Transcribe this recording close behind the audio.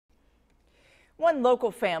One local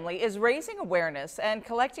family is raising awareness and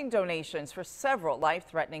collecting donations for several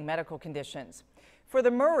life-threatening medical conditions. For the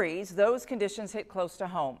Murrays, those conditions hit close to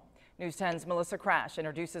home. News 10's Melissa Crash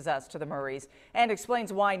introduces us to the Murrays and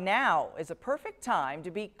explains why now is a perfect time to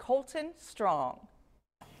be Colton Strong.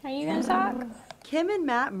 Are you going to talk? Kim and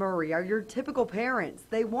Matt Murray are your typical parents.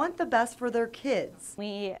 They want the best for their kids.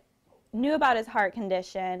 We knew about his heart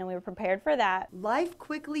condition and we were prepared for that. Life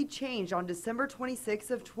quickly changed on December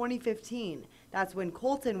 26th of 2015. That's when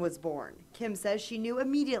Colton was born. Kim says she knew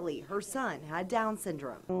immediately her son had Down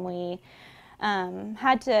syndrome. We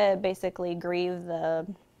had to basically grieve the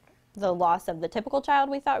loss of the typical child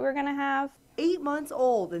we thought we were going to have. 8 months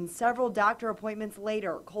old and several doctor appointments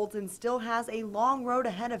later, Colton still has a long road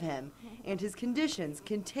ahead of him, and his conditions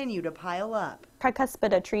continue to pile up.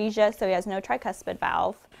 Tricuspid atresia, so he has no tricuspid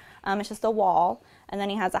valve. It's just a wall, and then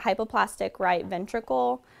he has a hypoplastic right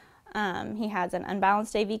ventricle. He has an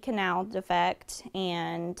unbalanced AV canal defect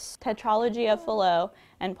and tetralogy of Fallot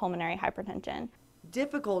and pulmonary hypertension.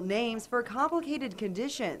 Difficult names for complicated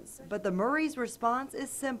conditions, but the Murrays' response is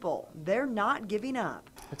simple. They're not giving up.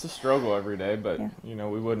 It's a struggle every day, but you know,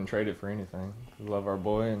 we wouldn't trade it for anything. We love our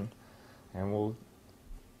boy, and we'll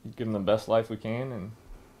give him the best life we can, and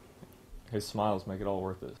his smiles make it all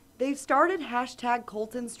worth it. They've started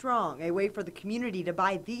 #ColtonStrong, a way for the community to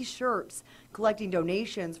buy these shirts, collecting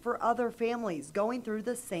donations for other families going through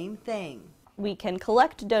the same thing. We can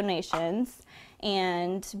collect donations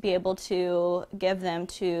and be able to give them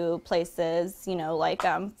to places, you know, like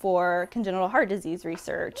for congenital heart disease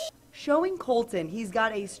research. Showing Colton he's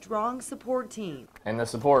got a strong support team. And the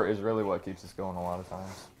support is really what keeps us going a lot of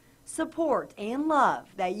times. Support and love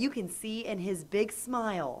that you can see in his big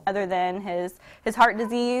smile. Other than his heart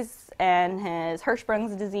disease and his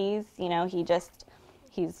Hirschsprung's disease, you know,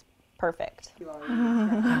 he's perfect.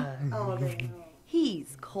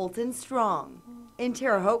 He's Colton Strong. In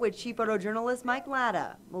Terre Haute with Chief Photojournalist Mike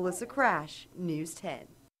Latta, Melissa Crash, News 10.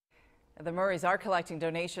 The Murrays are collecting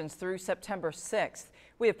donations through September 6th.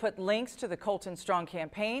 We have put links to the Colton Strong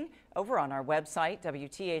campaign over on our website,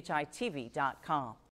 WTHI-TV.com.